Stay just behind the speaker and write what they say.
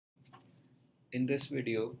In this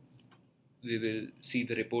video, we will see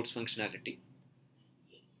the reports functionality.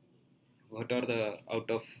 What are the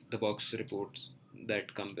out-of-the-box reports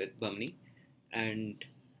that come with Bahmni, and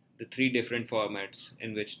the three different formats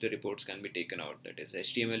in which the reports can be taken out, that is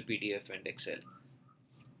HTML, PDF, and Excel.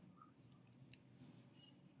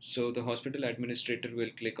 So the hospital administrator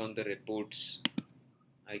will click on the reports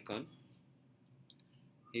icon.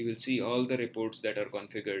 He will see all the reports that are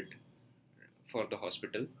configured for the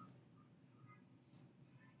hospital.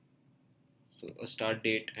 So a start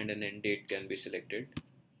date and an end date can be selected.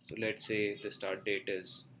 So let's say the start date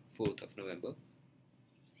is 4th of November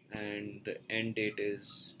and the end date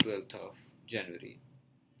is 12th of January,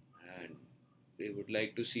 and we would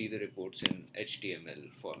like to see the reports in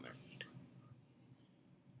HTML format.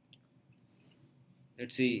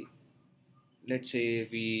 Let's say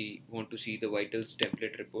we want to see the vitals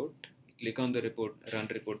template report. Click on the run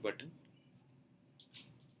report button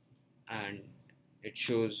and it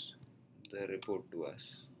shows the report to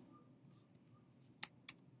us.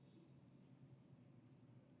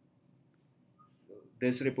 So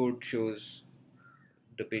this report shows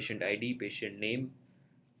the patient ID, patient name,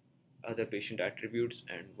 other patient attributes,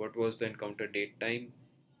 and what was the encounter date time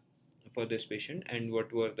for this patient, and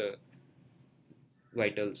what were the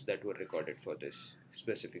vitals that were recorded for this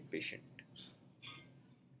specific patient.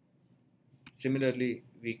 Similarly,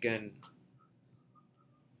 we can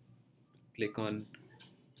click on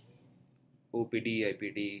OPD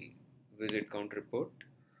IPD visit count report,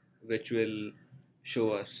 which will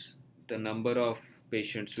show us the number of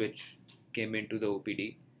patients which came into the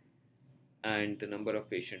OPD and the number of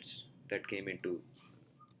patients that came into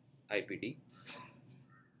IPD.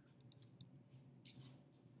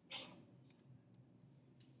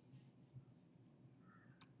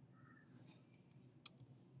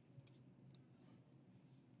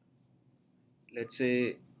 Let's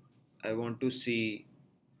say I want to see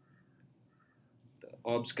the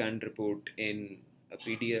OB scan report in a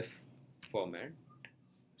PDF format.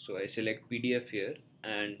 So I select PDF here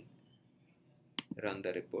and run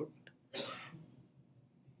the report.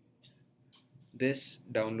 This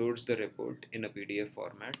downloads the report in a PDF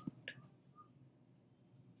format.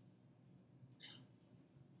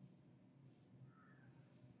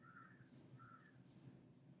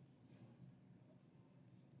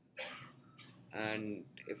 And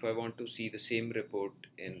if I want to see the same report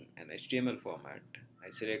in an HTML format, I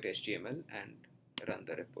select HTML and run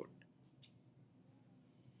the report,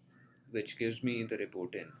 which gives me the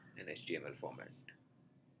report in an HTML format.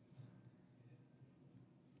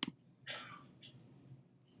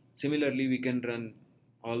 Similarly, we can run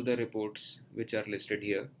all the reports which are listed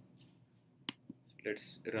here.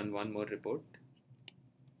 Let's run one more report.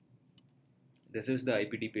 This is the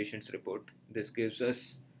IPD patients report. This gives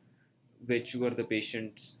us which were the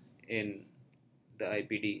patients in the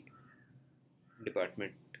IPD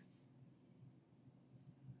department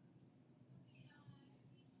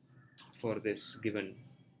for this given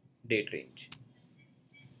date range.